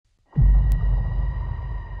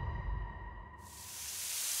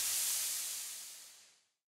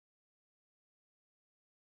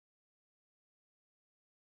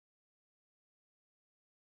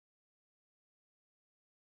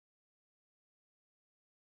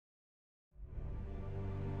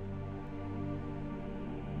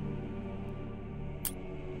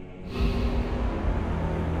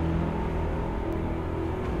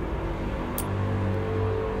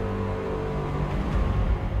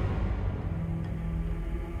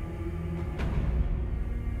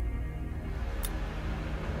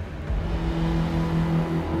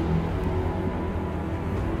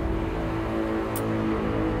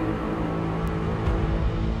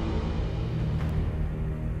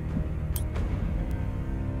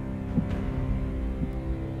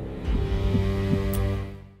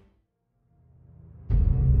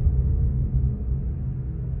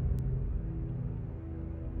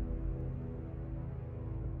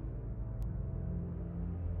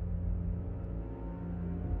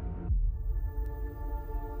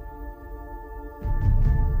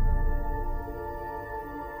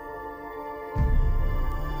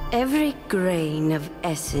Every grain of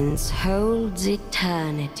essence holds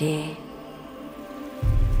eternity.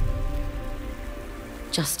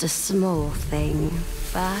 Just a small thing,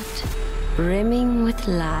 but brimming with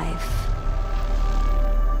life.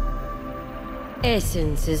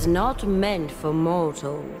 Essence is not meant for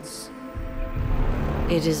mortals.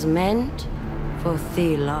 It is meant for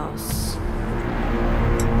Thelos,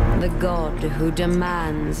 the god who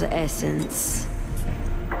demands essence.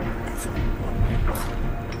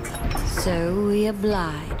 So we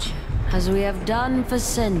oblige, as we have done for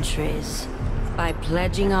centuries, by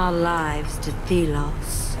pledging our lives to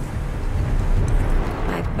Thelos,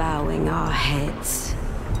 by bowing our heads.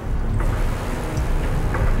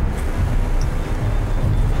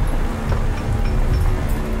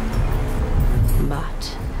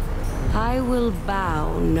 But I will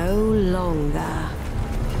bow no longer.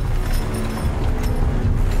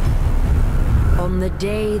 On the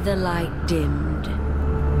day the light dimmed,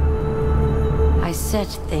 I set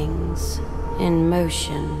things in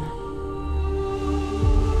motion.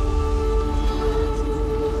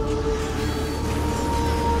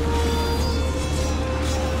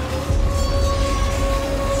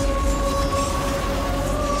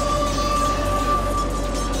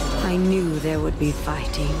 I knew there would be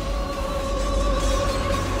fighting.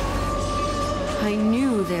 I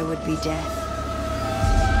knew there would be death.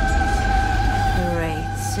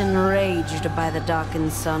 Wraiths, enraged by the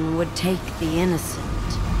darkened sun, would take the innocent.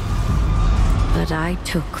 But I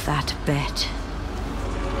took that bet.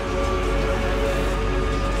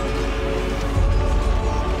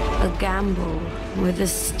 A gamble with a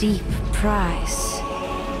steep price.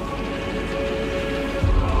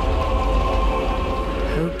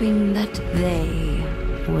 Hoping that they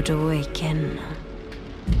would awaken.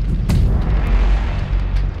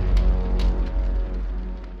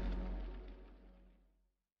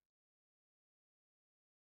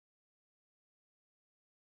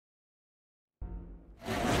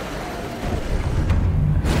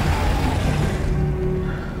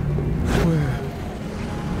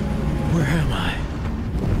 Where am I?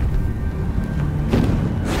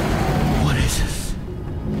 What is this?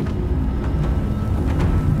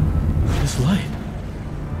 This light.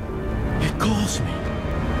 It calls me.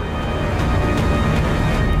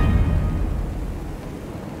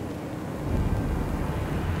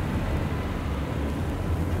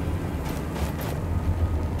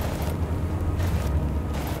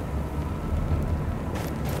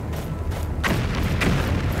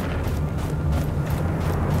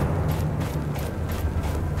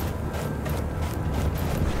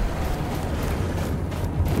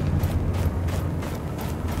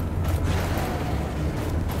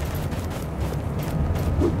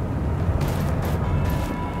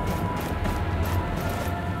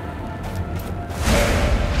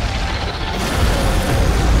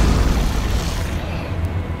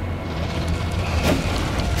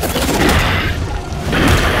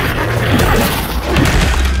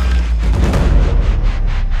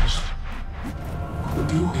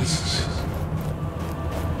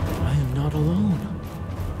 I am not alone.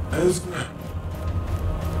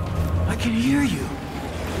 I can hear you.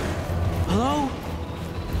 Hello?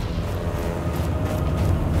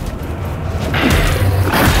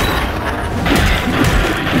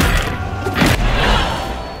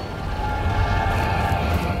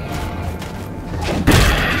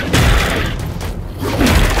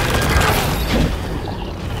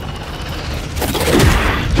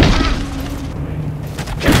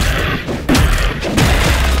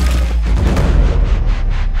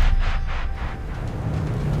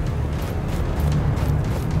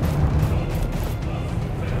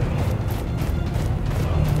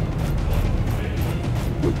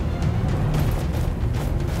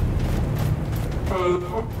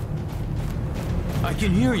 I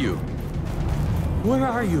can hear you. Where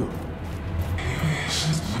are you?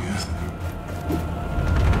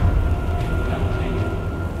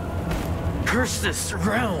 Curse this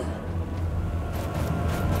realm.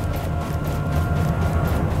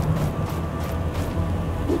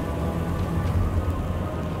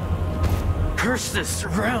 Curse this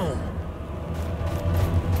realm.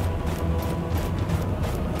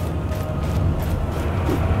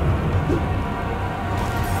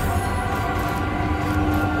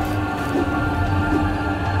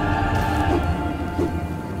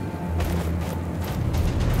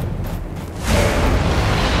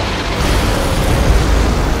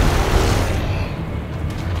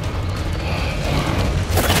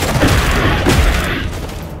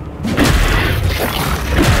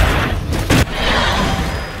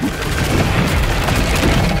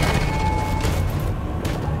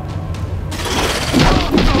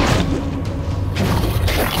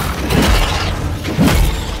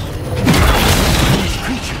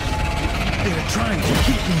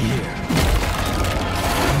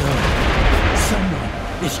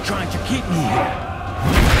 trying to keep me here.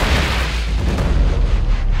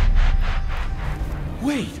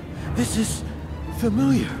 Wait, this is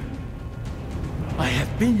familiar. I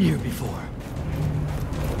have been here before.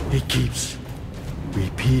 It keeps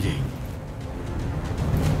repeating.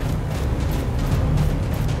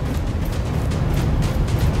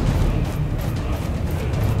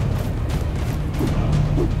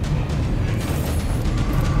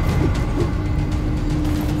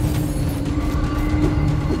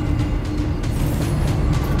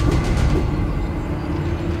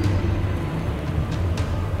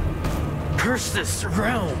 Curse this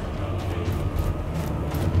realm!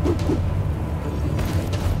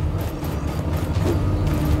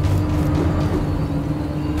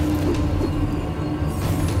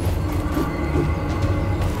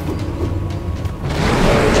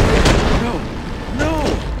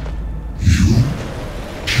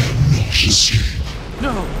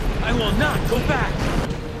 No, I will not go back!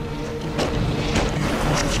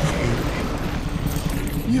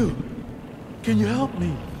 You, can you help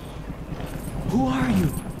me? Who are you?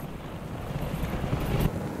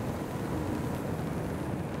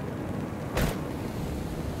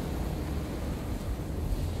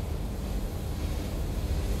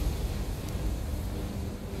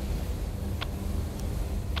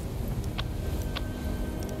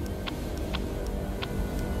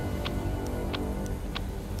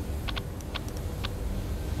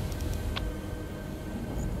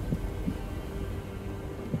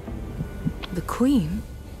 The Queen?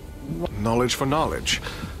 Knowledge for knowledge.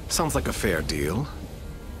 Sounds like a fair deal.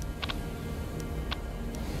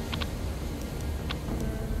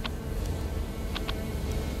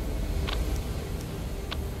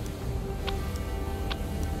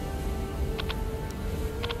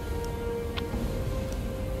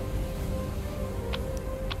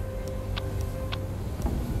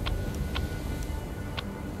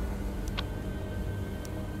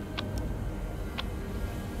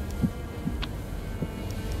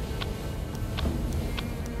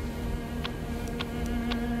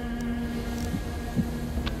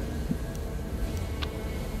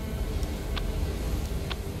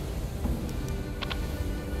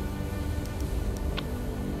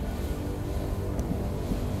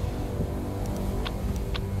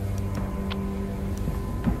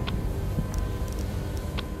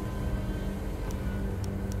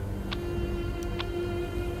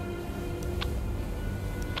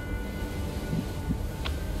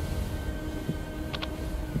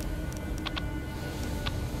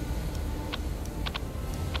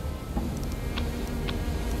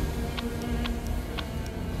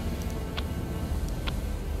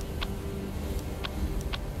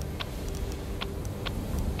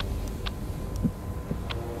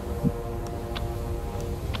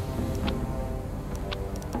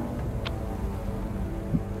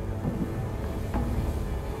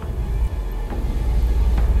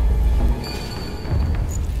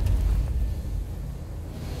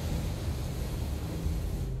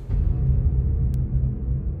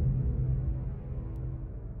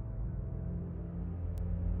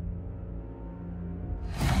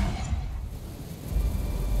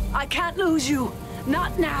 I can't lose you!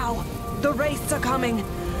 Not now! The wraiths are coming!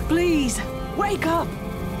 Please, wake up!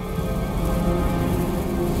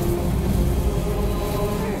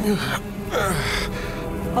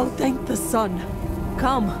 Oh, thank the sun.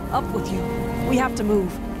 Come, up with you. We have to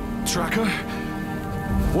move. Tracker?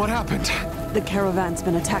 What happened? The caravan's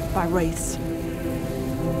been attacked by wraiths.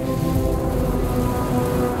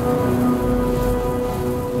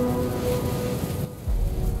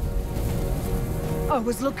 I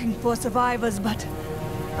was looking for survivors, but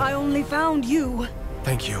I only found you.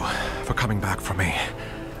 Thank you for coming back for me.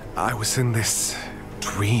 I was in this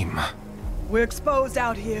dream. We're exposed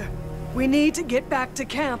out here. We need to get back to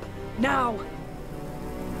camp, now.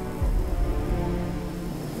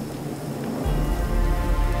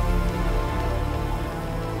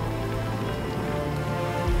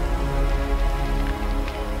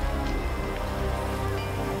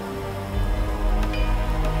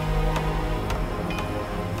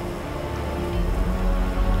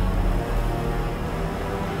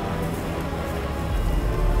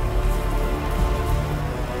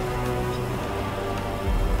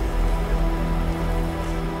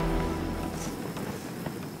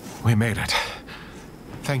 We made it.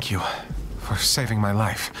 Thank you for saving my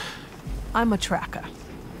life. I'm a tracker.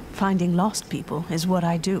 Finding lost people is what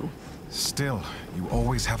I do. Still, you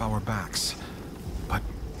always have our backs. But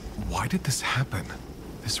why did this happen?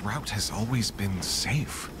 This route has always been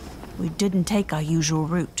safe. We didn't take our usual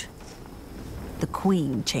route. The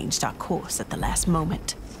Queen changed our course at the last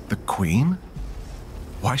moment. The Queen?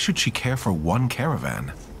 Why should she care for one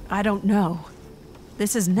caravan? I don't know.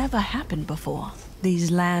 This has never happened before.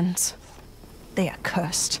 These lands, they are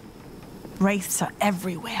cursed. Wraiths are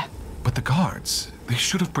everywhere. But the guards, they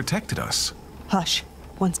should have protected us. Hush,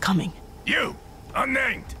 one's coming. You!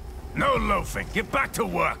 Unnamed! No loafing, get back to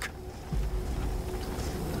work!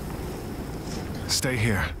 Stay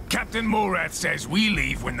here. Captain Morath says we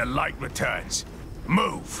leave when the light returns.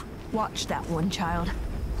 Move! Watch that one, child.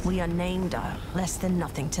 We unnamed are less than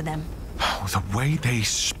nothing to them. Oh, the way they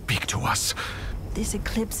speak to us. This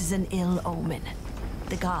eclipse is an ill omen.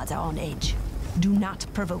 The gods are on edge. Do not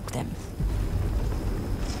provoke them.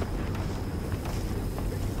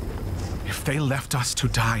 If they left us to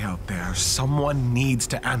die out there, someone needs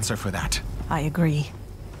to answer for that. I agree.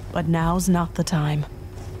 But now's not the time.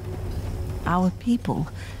 Our people,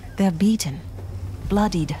 they're beaten,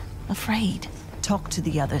 bloodied, afraid. Talk to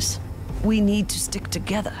the others. We need to stick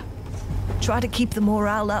together. Try to keep the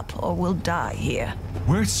morale up, or we'll die here.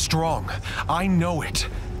 We're strong. I know it.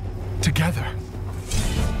 Together.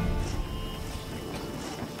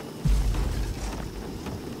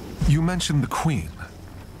 You mentioned the Queen.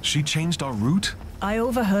 She changed our route? I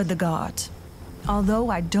overheard the guards. Although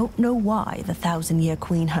I don't know why the Thousand-Year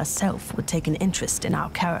Queen herself would take an interest in our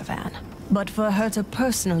caravan. But for her to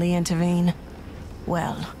personally intervene,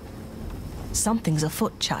 well, something's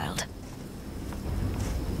afoot, child.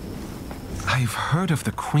 I've heard of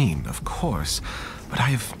the Queen, of course, but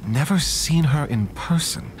I've never seen her in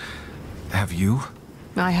person. Have you?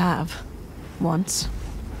 I have. Once.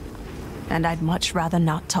 And I'd much rather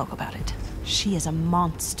not talk about it. She is a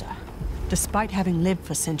monster. Despite having lived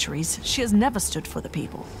for centuries, she has never stood for the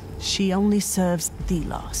people. She only serves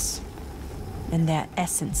Thelos and their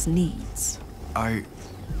essence needs. I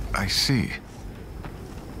see.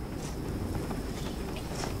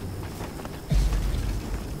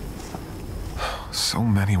 So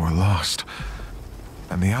many were lost,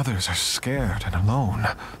 and the others are scared and alone.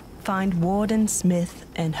 Find Warden, Smith,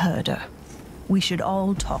 and Herder. We should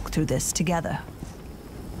all talk through this together.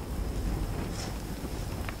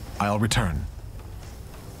 I'll return.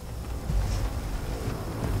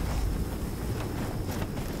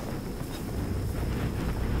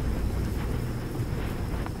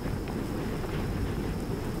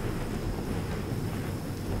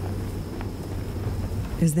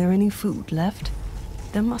 Is there any food left?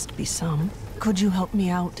 There must be some. Could you help me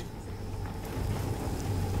out?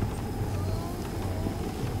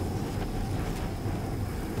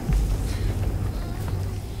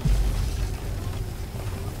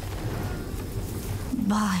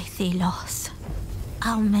 By Thelos,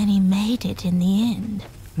 how many made it in the end?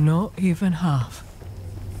 Not even half.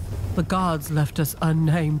 The guards left us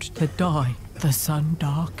unnamed to die. The sun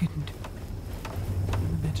darkened.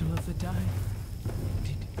 In the middle of the day.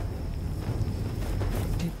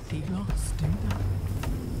 Did Thelos do that?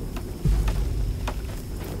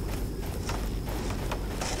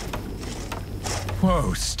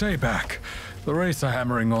 Whoa, stay back. The Wraiths are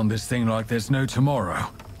hammering on this thing like there's no tomorrow.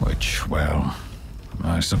 Which, well,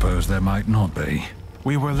 I suppose there might not be.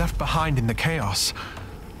 We were left behind in the chaos.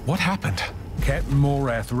 What happened? Captain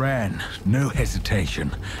Morath ran, no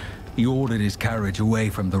hesitation. He ordered his carriage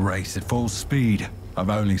away from the Wraiths at full speed.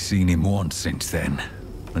 I've only seen him once since then.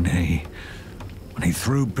 When he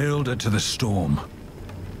threw Builder to the storm.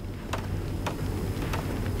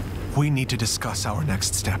 We need to discuss our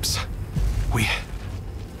next steps.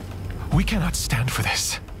 We cannot stand for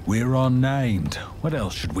this. We're unnamed. What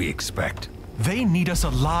else should we expect? They need us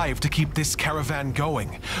alive to keep this caravan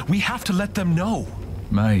going. We have to let them know.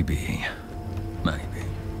 Maybe.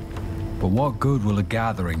 But what good will a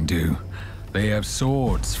gathering do? They have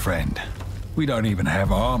swords, friend. We don't even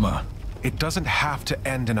have armor. It doesn't have to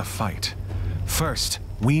end in a fight. First,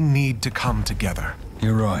 we need to come together.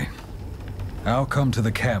 You're right. I'll come to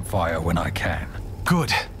the campfire when I can.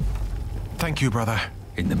 Good. Thank you, brother.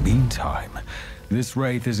 In the meantime, this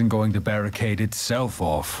Wraith isn't going to barricade itself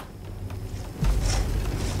off.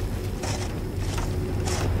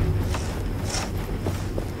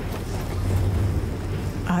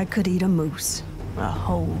 I could eat a moose. A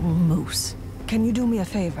whole moose. Can you do me a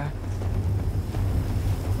favor?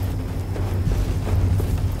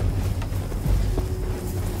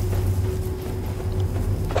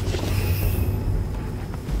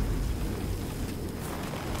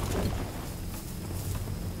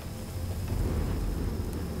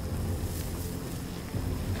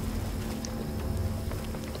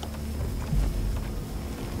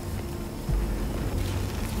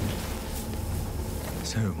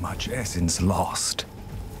 So much essence lost.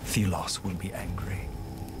 Thelos will be angry.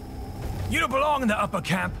 You don't belong in the upper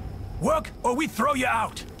camp. Work or we throw you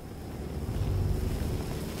out.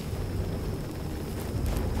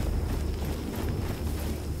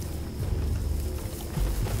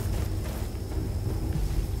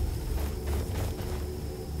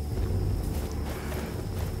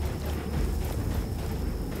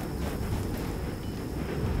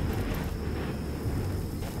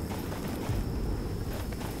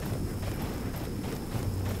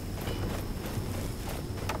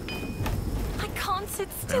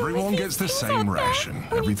 sit still. Everyone gets the same ration.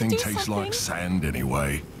 Everything tastes like sand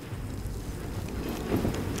anyway.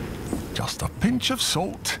 Just a pinch of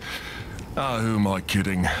salt. Ah, who am I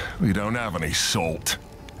kidding? We don't have any salt.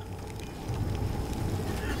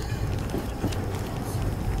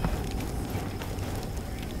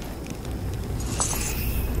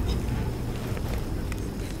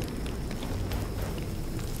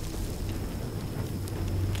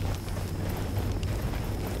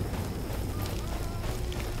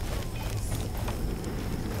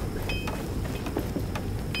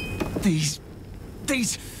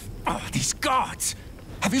 These guards!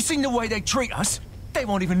 Have you seen the way they treat us? They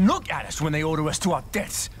won't even look at us when they order us to our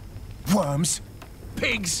deaths. Worms,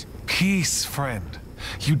 pigs. Peace, friend.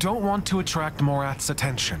 You don't want to attract Morath's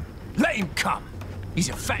attention. Let him come. He's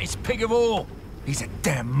the fattest pig of all. He's a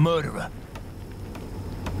damn murderer.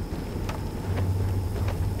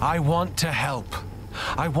 I want to help.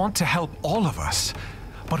 I want to help all of us.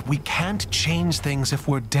 But we can't change things if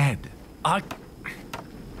we're dead.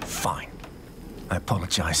 Fine. I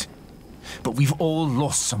apologize. But we've all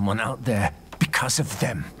lost someone out there because of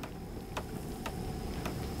them.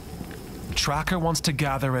 Tracker wants to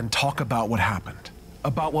gather and talk about what happened.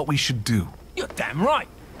 About what we should do. You're damn right.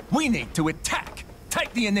 We need to attack.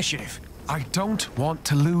 Take the initiative. I don't want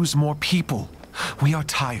to lose more people. We are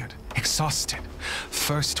tired, exhausted.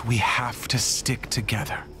 First, we have to stick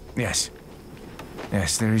together. Yes.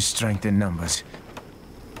 Yes, there is strength in numbers.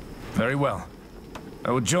 Very well.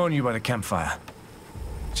 I will join you by the campfire.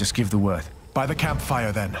 Just give the word. By the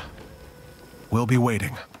campfire, then. We'll be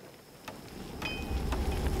waiting.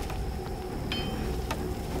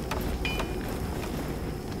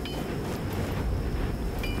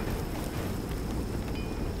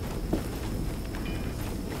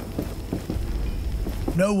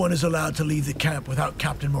 No one is allowed to leave the camp without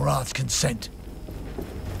Captain Morath's consent.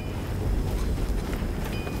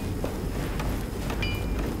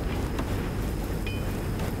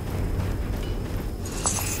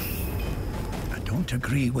 I don't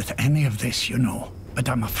agree with any of this, you know, but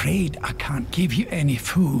I'm afraid I can't give you any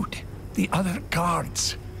food. The other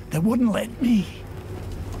guards, they wouldn't let me.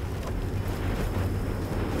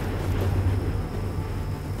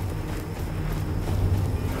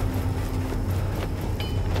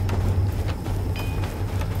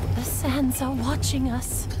 The sands are watching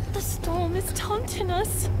us. The storm is taunting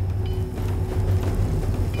us.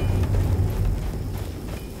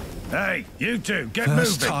 Hey, you two, get moving!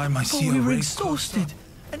 First time I see you we're exhausted.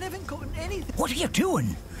 I haven't gotten anything. What are you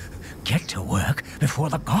doing? Get to work before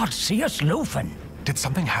the gods see us loafing. Did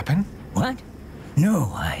something happen? What?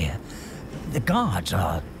 No, the guards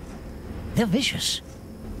are... they're vicious.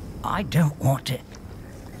 I don't want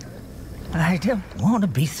to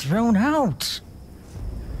be thrown out.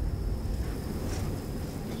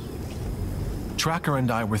 Tracker and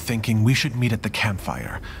I were thinking we should meet at the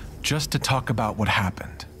campfire, just to talk about what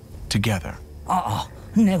happened. Together.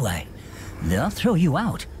 No way. They'll throw you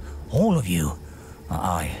out. All of you.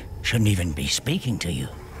 I shouldn't even be speaking to you.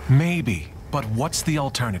 Maybe, but what's the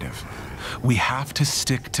alternative? We have to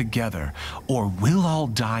stick together, or we'll all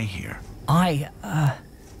die here.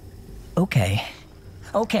 Okay.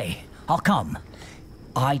 Okay, I'll come.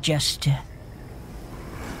 I just...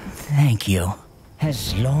 thank you.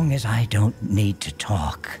 As long as I don't need to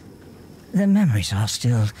talk. The memories are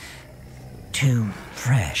still... too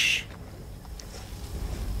fresh.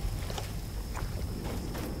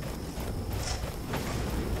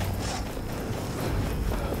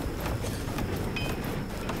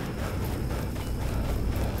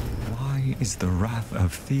 Why is the wrath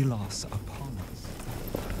of Thelos upon us?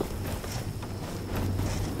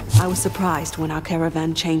 I was surprised when our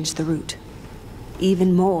caravan changed the route.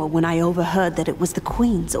 Even more when I overheard that it was the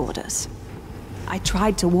Queen's orders. I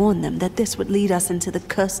tried to warn them that this would lead us into the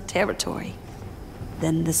cursed territory.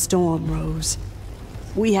 Then the storm rose.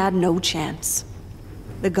 We had no chance.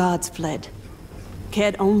 The gods fled,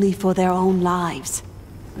 cared only for their own lives,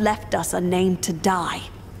 left us unnamed to die.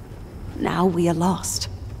 Now we are lost.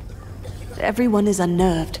 Everyone is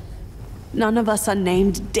unnerved. None of us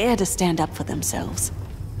unnamed dare to stand up for themselves.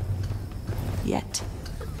 Yet.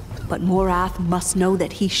 But Morath must know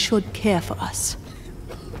that he should care for us.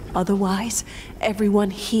 Otherwise, everyone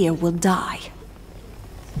here will die.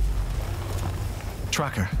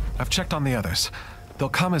 Tracker, I've checked on the others. They'll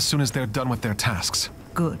come as soon as they're done with their tasks.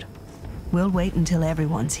 Good. We'll wait until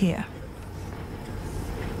everyone's here.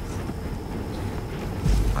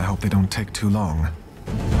 I hope they don't take too long.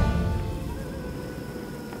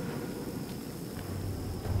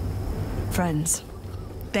 Friends,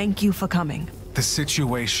 thank you for coming. The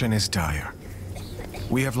situation is dire.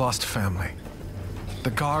 We have lost family.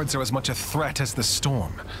 The guards are as much a threat as the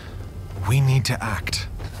storm. We need to act.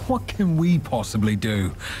 What can we possibly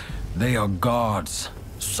do? They are guards.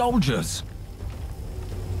 Soldiers.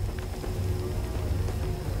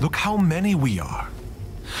 Look how many we are.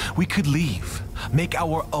 We could leave, make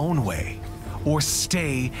our own way, or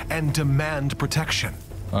stay and demand protection.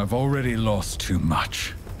 I've already lost too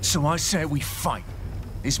much. So I say we fight.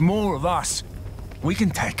 There's more of us. We can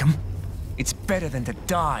take them. It's better than to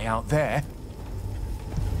die out there.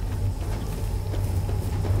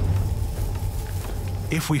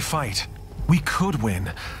 If we fight, we could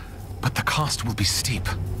win, but the cost will be steep.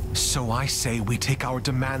 So I say we take our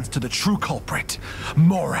demands to the true culprit,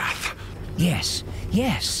 Morath. Yes,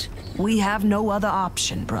 yes. We have no other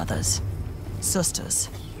option, brothers. Sisters.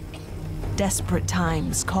 Desperate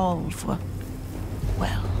times call for...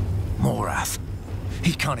 well... Morath.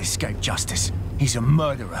 He can't escape justice. He's a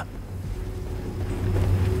murderer.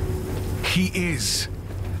 He is,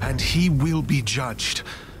 and he will be judged.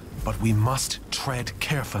 But we must tread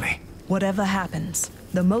carefully. Whatever happens,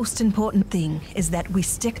 the most important thing is that we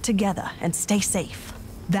stick together and stay safe.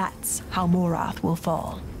 That's how Morath will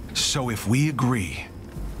fall. So if we agree,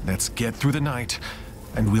 let's get through the night,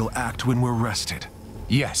 and we'll act when we're rested.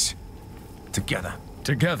 Yes. Together.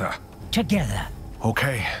 Together. Together.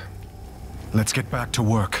 Okay. Let's get back to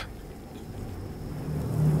work.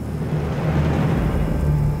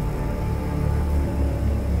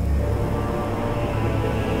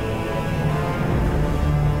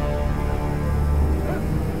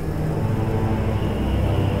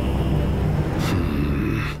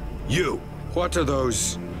 You, what are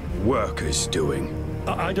those workers doing?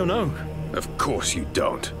 I don't know. Of course you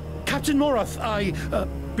don't. Captain Morath,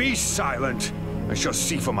 Be silent. I shall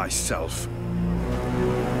see for myself.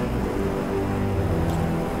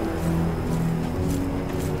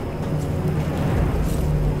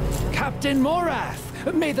 Captain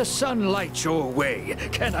Morath, may the sun light your way.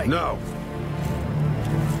 Can I... No.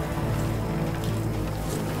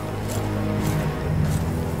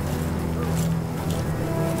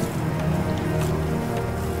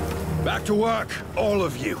 Back to work, all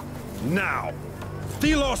of you. Now.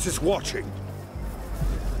 Thelos is watching.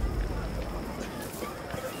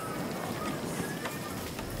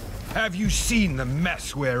 Have you seen the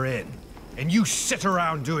mess we're in? And you sit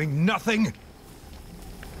around doing nothing?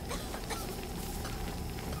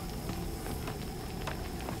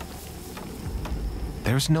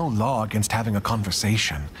 There's no law against having a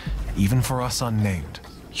conversation, even for us unnamed.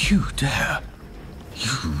 You dare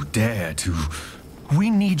to... We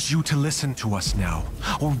need you to listen to us now,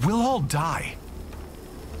 or we'll all die.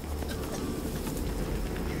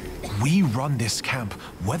 We run this camp,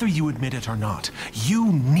 whether you admit it or not.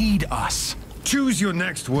 You need us. Choose your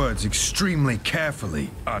next words extremely carefully,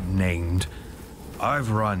 unnamed. I've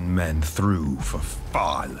run men through for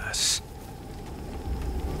far less.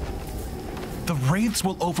 The raids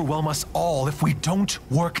will overwhelm us all if we don't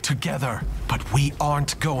work together. But we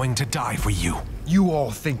aren't going to die for you. You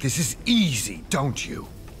all think this is easy, don't you?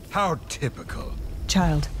 How typical.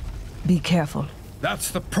 Child, be careful.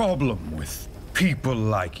 That's the problem with people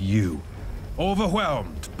like you.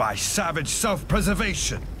 Overwhelmed by savage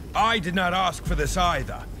self-preservation. I did not ask for this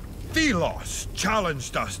either. Thelos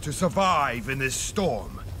challenged us to survive in this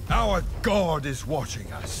storm. Our god is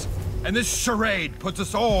watching us. And this charade puts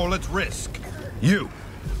us all at risk. You,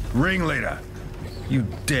 ringleader, you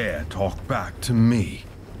dare talk back to me.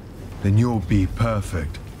 Then you'll be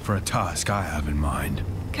perfect for a task I have in mind.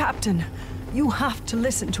 Captain, you have to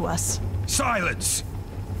listen to us. Silence!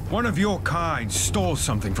 One of your kind stole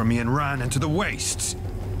something from me and ran into the wastes.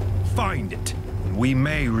 Find it, and we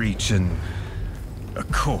may reach an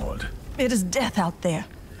accord. It is death out there.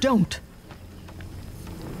 Don't.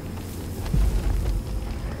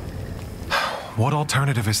 What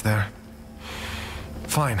alternative is there?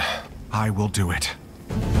 Fine, I will do it.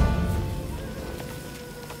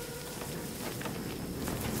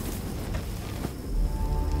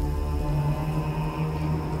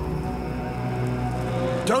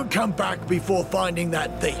 Don't come back before finding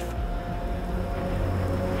that thief.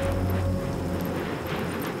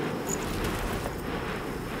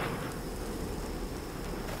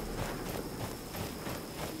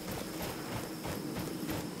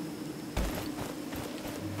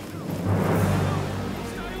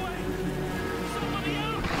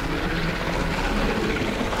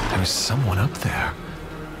 There's someone up there.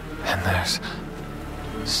 And there's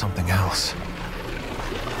something else.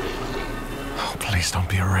 Oh, please don't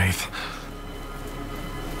be a wraith.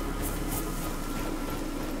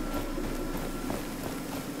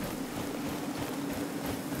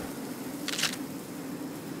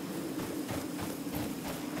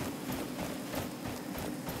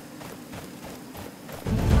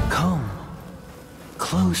 Come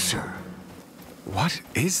closer. What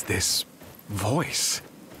is this voice?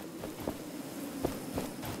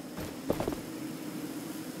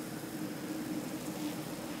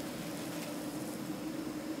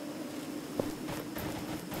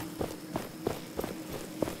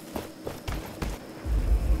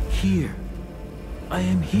 Here. I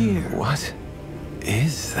am here. What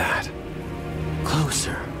is that?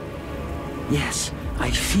 Closer. Yes,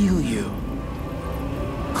 I feel you.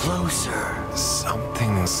 Closer.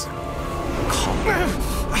 Something's calling.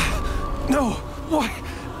 No! Why?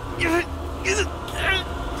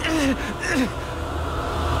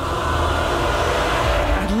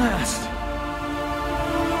 At last.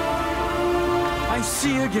 I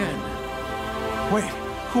see again. Wait,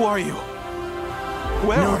 who are you?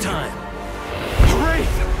 Where No are time.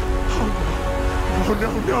 Wraith!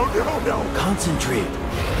 Oh, no. Concentrate.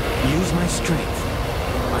 Use my strength.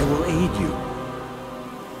 I will aid you.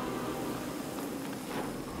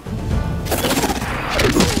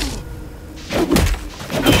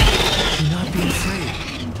 Do not be afraid.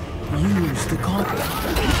 Use the gauntlet.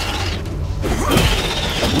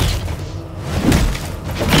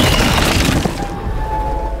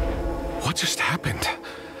 What just happened?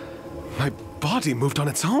 My body moved on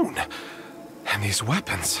its own. And these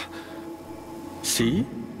weapons. See?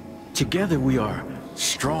 Together we are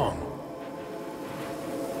strong.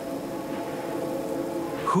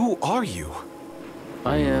 Who are you?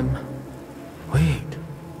 I am... Wait.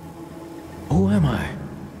 Who am I?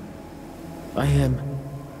 I am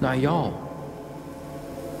Nayal.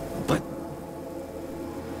 But...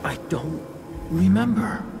 I don't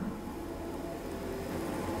remember.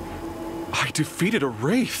 I defeated a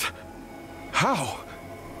Wraith. How?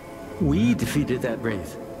 We defeated that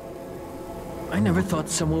Wraith. I never thought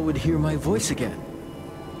someone would hear my voice again.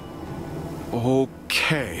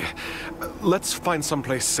 Okay. Let's find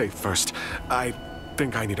someplace safe first. I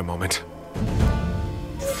think I need a moment.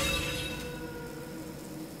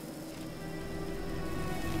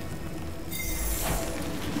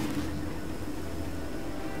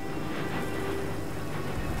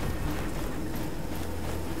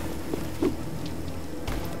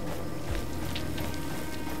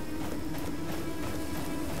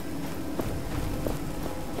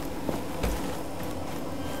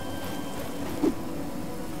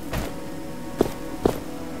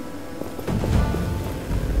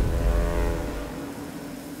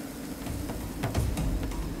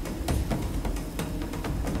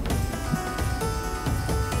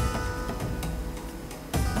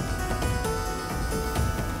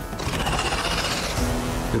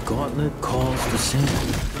 The gauntlet calls the symbol.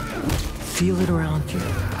 Feel it around you.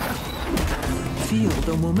 Feel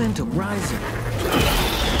the momentum rising.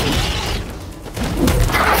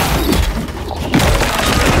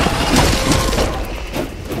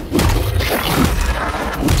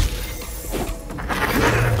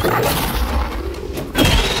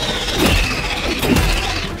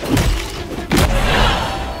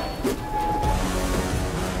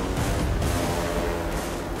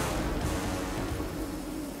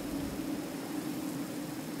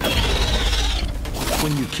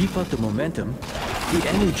 When you keep up the momentum, the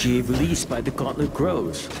energy released by the gauntlet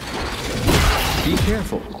grows. Be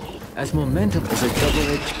careful, as momentum is a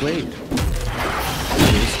double-edged blade.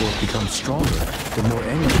 This will become stronger the more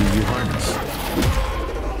energy you harness.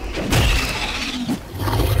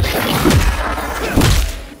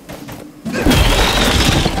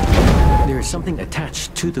 There is something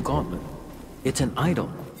attached to the gauntlet. It's an idol.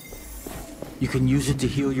 You can use it to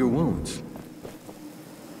heal your wounds.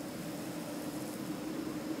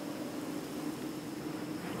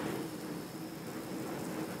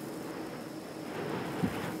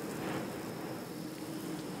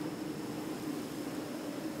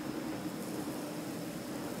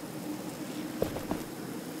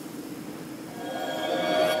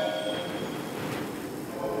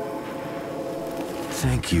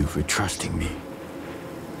 Thank you for trusting me.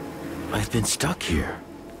 I've been stuck here.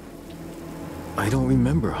 I don't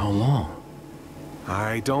remember how long.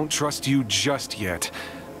 I don't trust you just yet.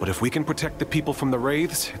 But if we can protect the people from the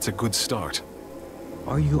Wraiths, it's a good start.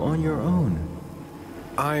 Are you on your own?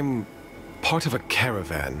 I'm part of a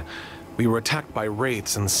caravan. We were attacked by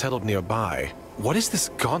Wraiths and settled nearby. What is this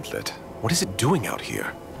gauntlet? What is it doing out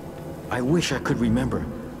here? I wish I could remember,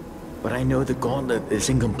 but I know the gauntlet is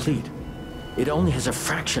incomplete. It only has a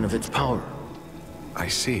fraction of its power. I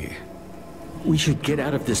see. We should get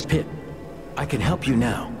out of this pit. I can help you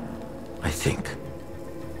now, I think.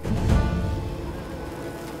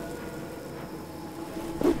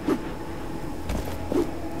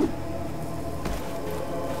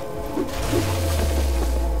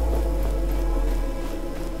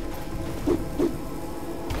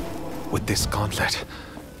 With this gauntlet,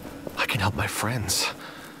 I can help my friends.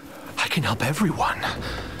 I can help everyone.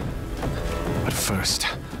 But first,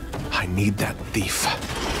 I need that thief.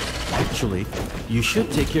 Actually, you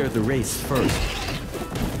should take care of the race first.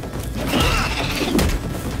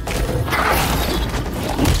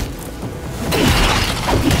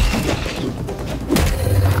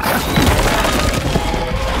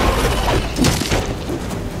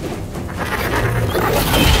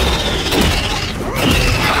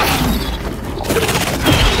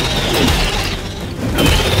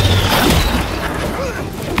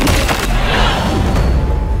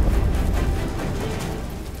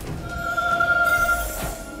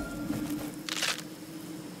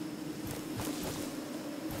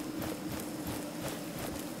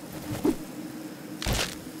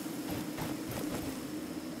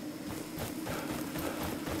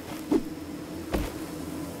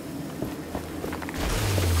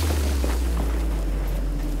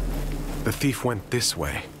 The thief went this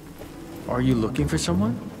way. Are you looking for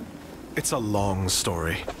someone? It's a long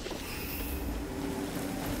story.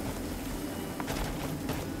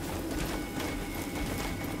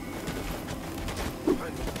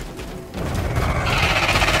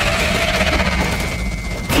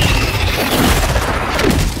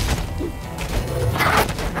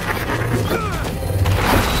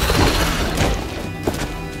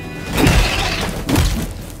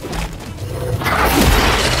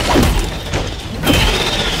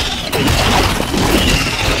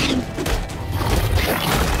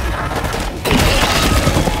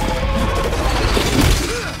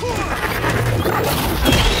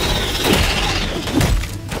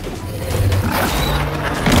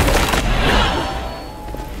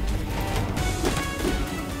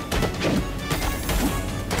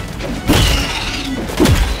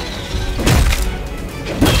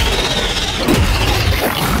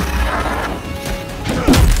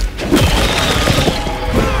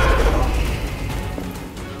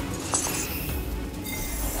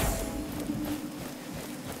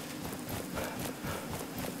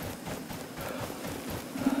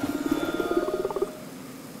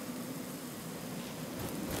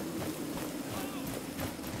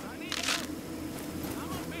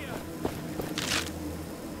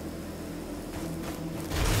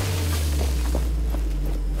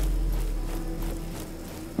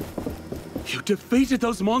 You defeated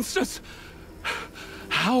those monsters?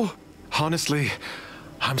 How? Honestly,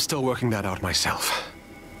 I'm still working that out myself.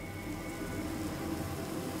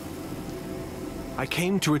 I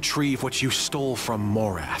came to retrieve what you stole from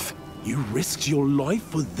Morath. You risked your life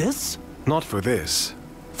for this? Not for this.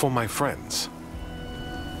 For my friends.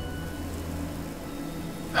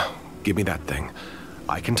 Give me that thing.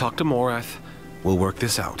 I can talk to Morath. We'll work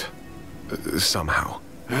this out. Somehow.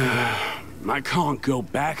 I can't go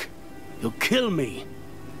back. He'll kill me.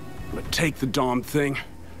 But take the darn thing.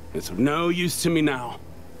 It's of no use to me now.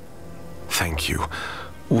 Thank you.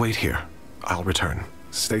 Wait here. I'll return.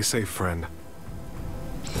 Stay safe, friend.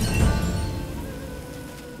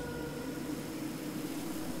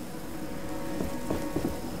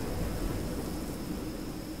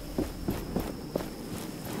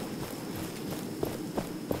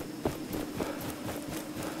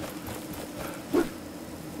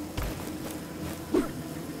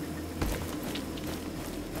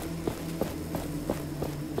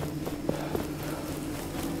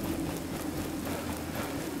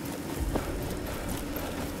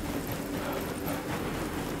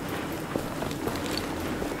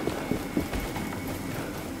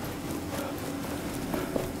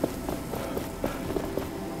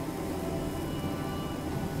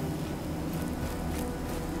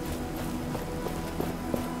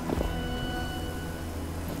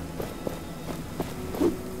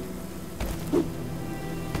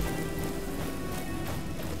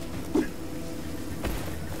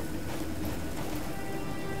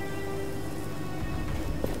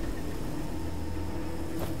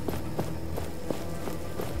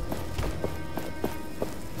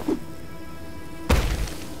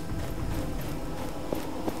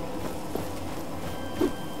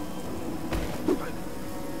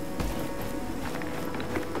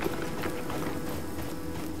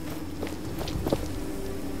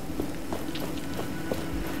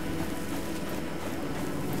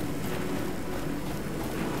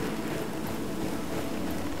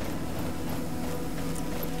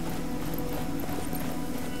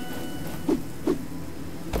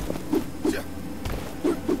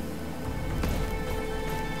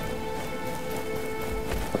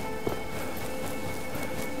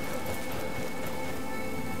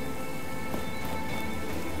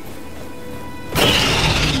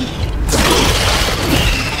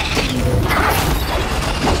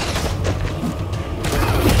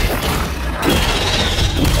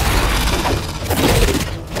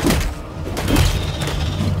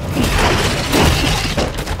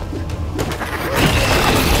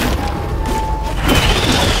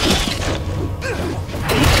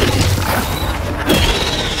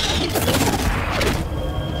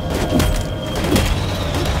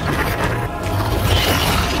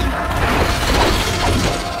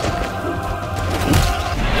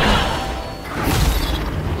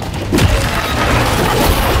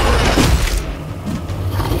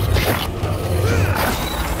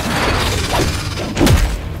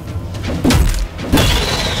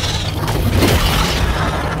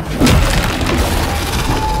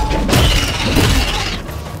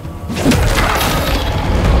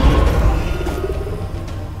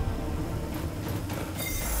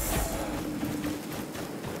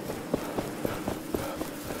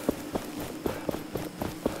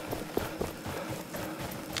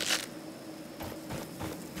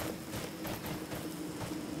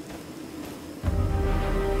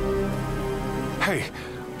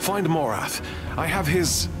 Find Morath. I have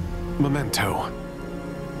his memento.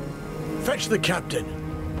 Fetch the captain.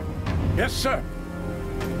 Yes, sir.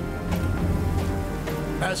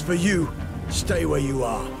 As for you, stay where you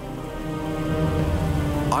are.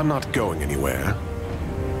 I'm not going anywhere.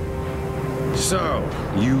 So,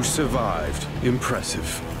 you survived. Impressive.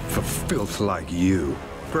 For filth like you.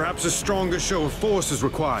 Perhaps a stronger show of force is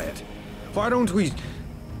required. Why don't we...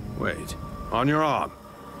 Wait. On your arm.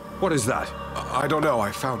 What is that? I don't know.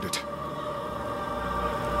 I found it.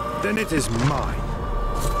 Then it is mine.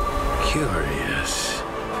 Curious.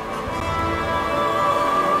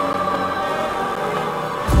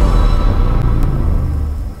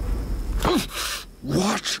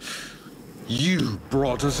 What? You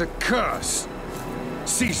brought us a curse.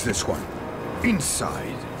 Seize this one.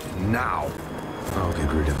 Inside. Now. I'll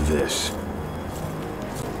get rid of this.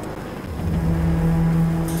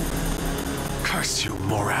 Curse you,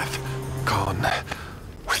 Morath. Gone.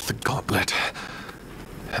 With the gauntlet.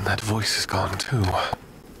 And that voice is gone, too.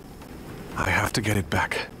 I have to get it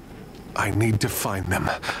back. I need to find them.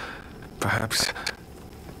 Perhaps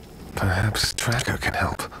Tracker can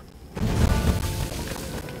help.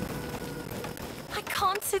 I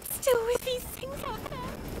can't sit still with these things out there.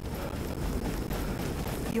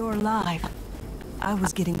 You're alive. I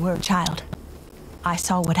was getting word, child. I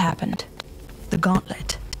saw what happened. The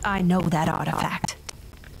gauntlet. I know that artifact.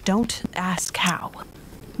 Don't ask how,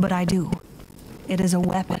 but I do. It is a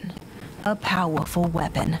weapon. A powerful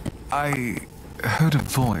weapon. I heard a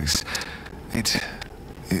voice. It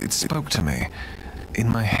spoke to me. In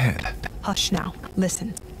my head. Hush now.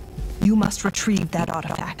 Listen. You must retrieve that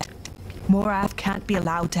artifact. Morath can't be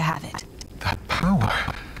allowed to have it. That power.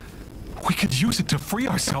 We could use it to free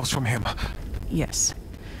ourselves from him. Yes.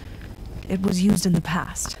 It was used in the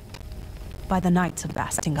past. By the Knights of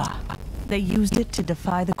Bastingar. They used it to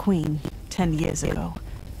defy the Queen 10 years ago.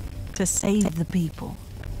 To save the people.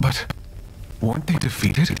 But weren't they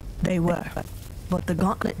defeated? They were. But the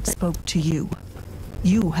gauntlet spoke to you.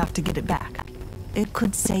 You have to get it back. It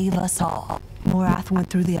could save us all. Morath went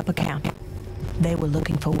through the upper camp. They were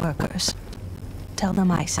looking for workers. Tell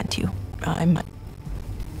them I sent you.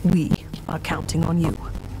 We are counting on you.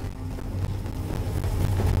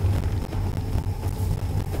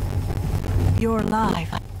 You're alive.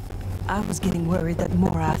 I was getting worried that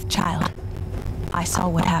Morath, child. I saw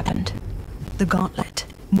what happened. The gauntlet.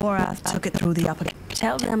 Morath took it through the upper camp.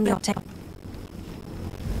 Tell them you'll take...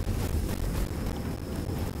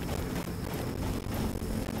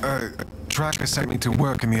 Tracker sent me to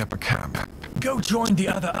work in the upper camp. Go join the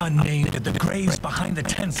other unnamed at the graves behind the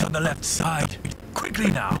tents on the left side.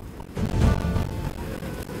 Quickly now.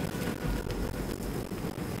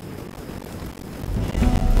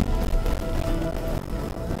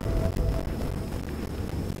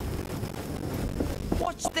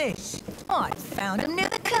 What's this? I found him near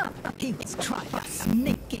the camp. He was trying to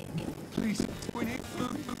sneak in. Please, we need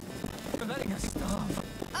food. You're letting us starve.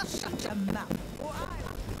 I'll shut your mouth, or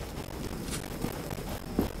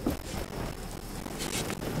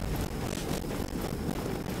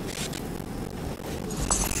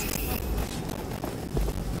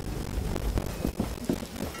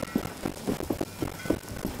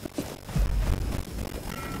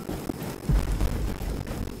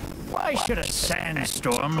Why should a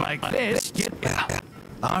sandstorm like this get...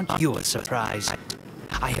 Aren't you a surprise?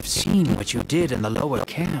 I have seen what you did in the lower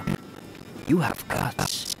camp. You have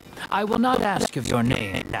guts. I will not ask of your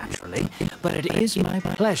name, naturally, but it is my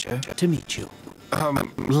pleasure to meet you.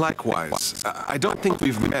 Likewise. I don't think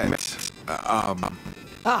we've met.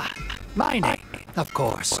 My name, of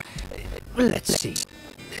course. Let's see.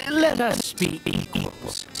 Let us be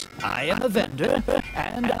equals. I am a vendor,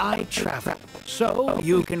 and I travel. So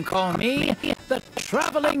you can call me the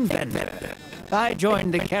Traveling Vendor. I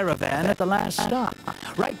joined the caravan at the last stop,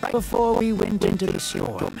 right before we went into the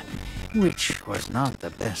storm, which was not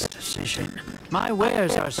the best decision. My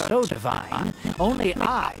wares are so divine, only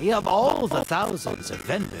I, of all the thousands of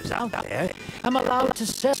vendors out there, am allowed to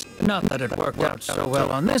sell. Not that it worked out so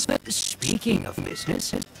well on this. Speaking of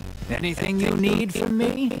business, anything you need from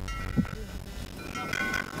me?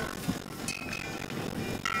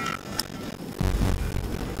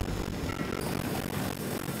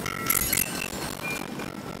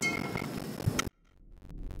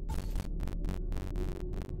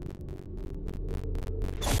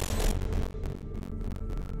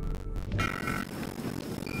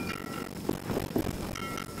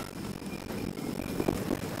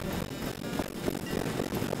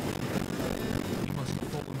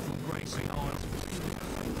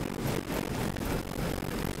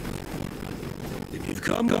 If you've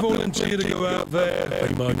come to volunteer to go out there,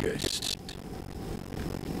 be my guest.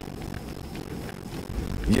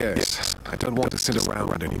 Yes, I don't want to sit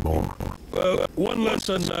around anymore. Well, one less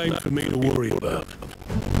unnamed for me to worry about.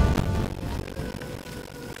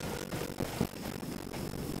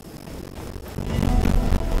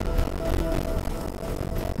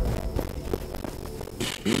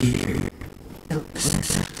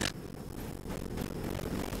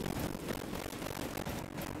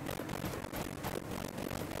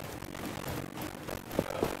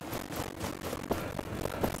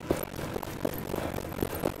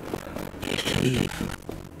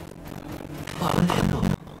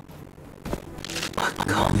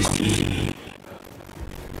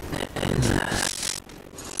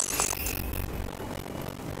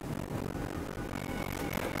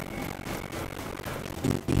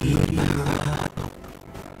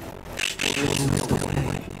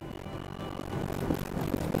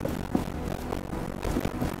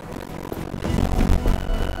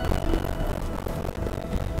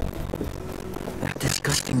 That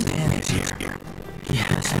disgusting man is here. He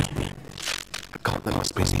has me. The gauntlet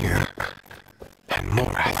must be near. And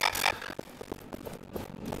Morath.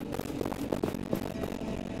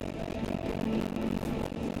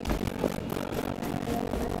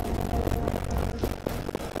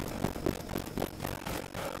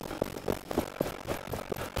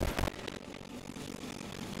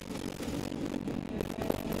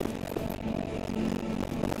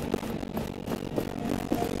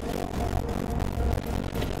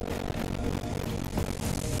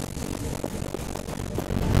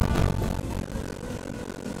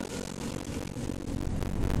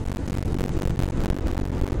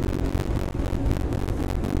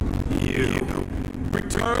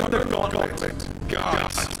 Return the gauntlet.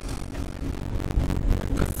 Gods.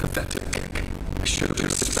 Pathetic. I should have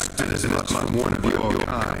expected as much from one of your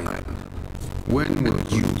kind. When will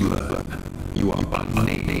you learn? You are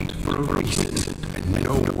unnamed for a reason, and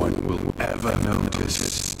no one will ever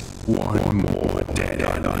notice. One more dead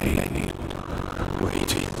unnamed.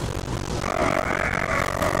 Waiting.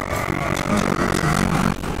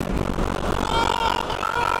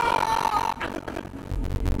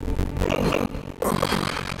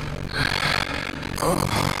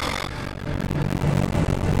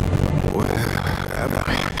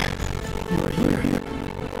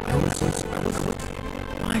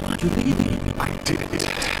 Why did you leave me? I did it.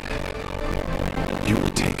 You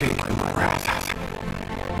were taken by my wrath.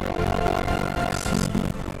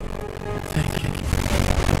 Thank you.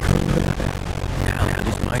 Now it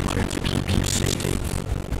is my turn to keep you safe.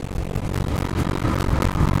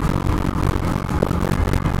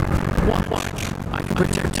 Watch. I can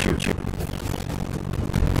protect you.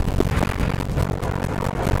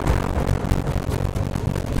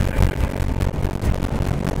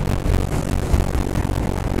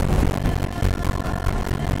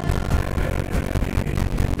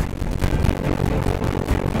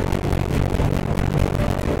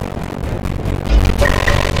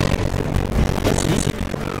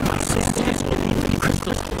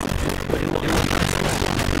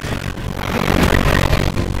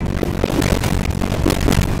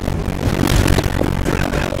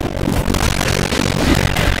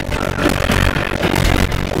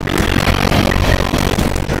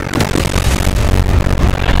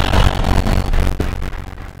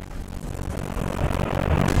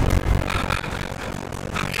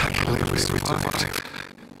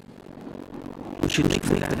 We should make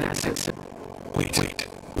for that exit. Wait.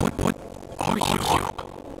 What are you?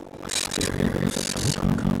 Mysterious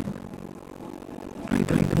somehow. I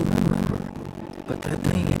don't remember. But that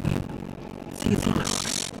name,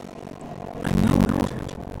 Thelos. I know it.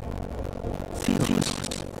 Thelos,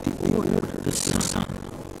 the order of the sun.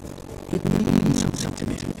 It means something to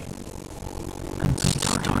me. I'm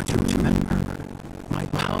starting to remember my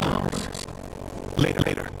powers.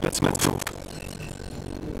 Later. Let's move.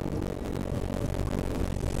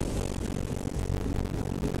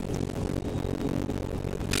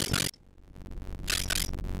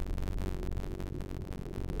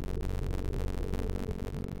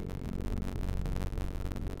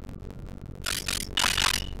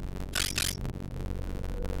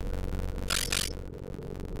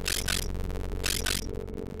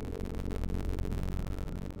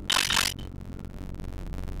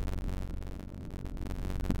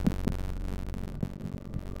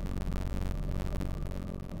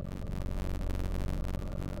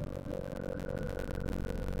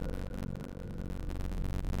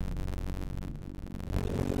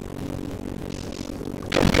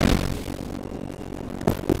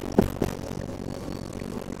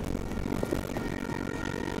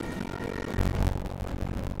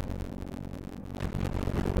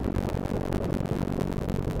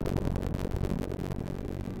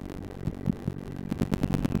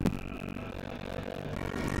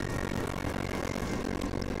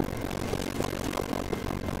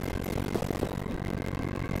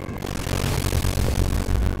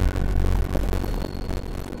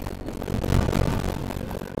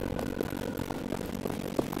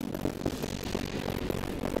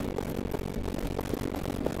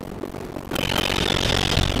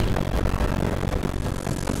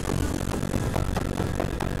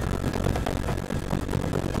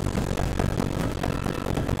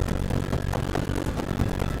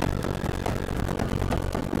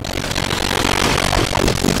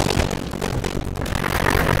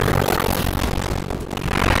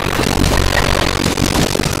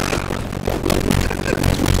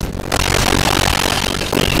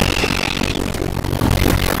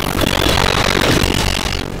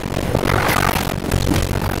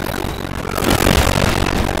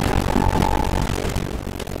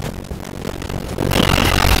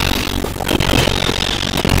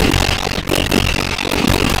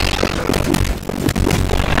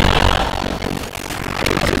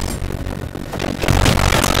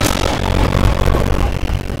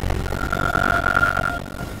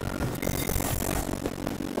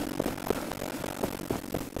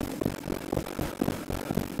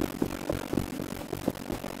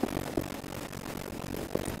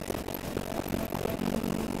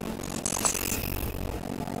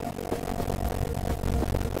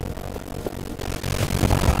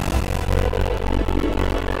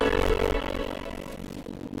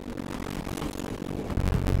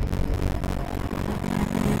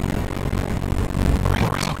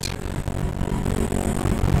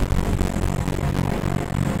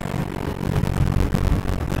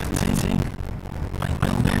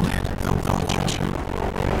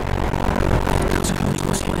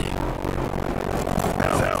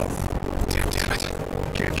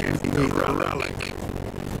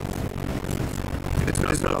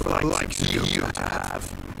 you to have.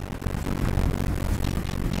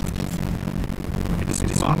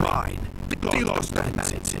 It is mine. Delos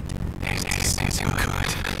demands it. It isn't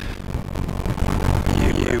good.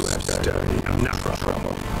 You have started enough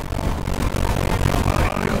trouble. I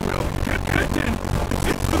will get in.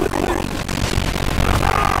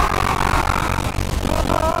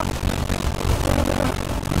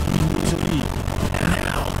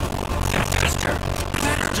 Now, faster,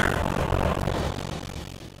 faster.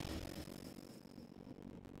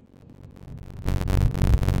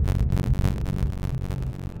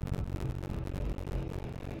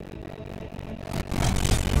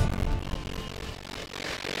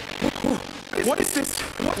 What is this?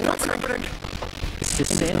 What's happening? The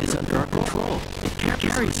sand is under our control. It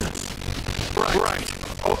carries us. Right.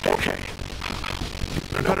 Okay.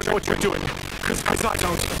 I don't know what you're doing, because I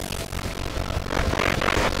don't.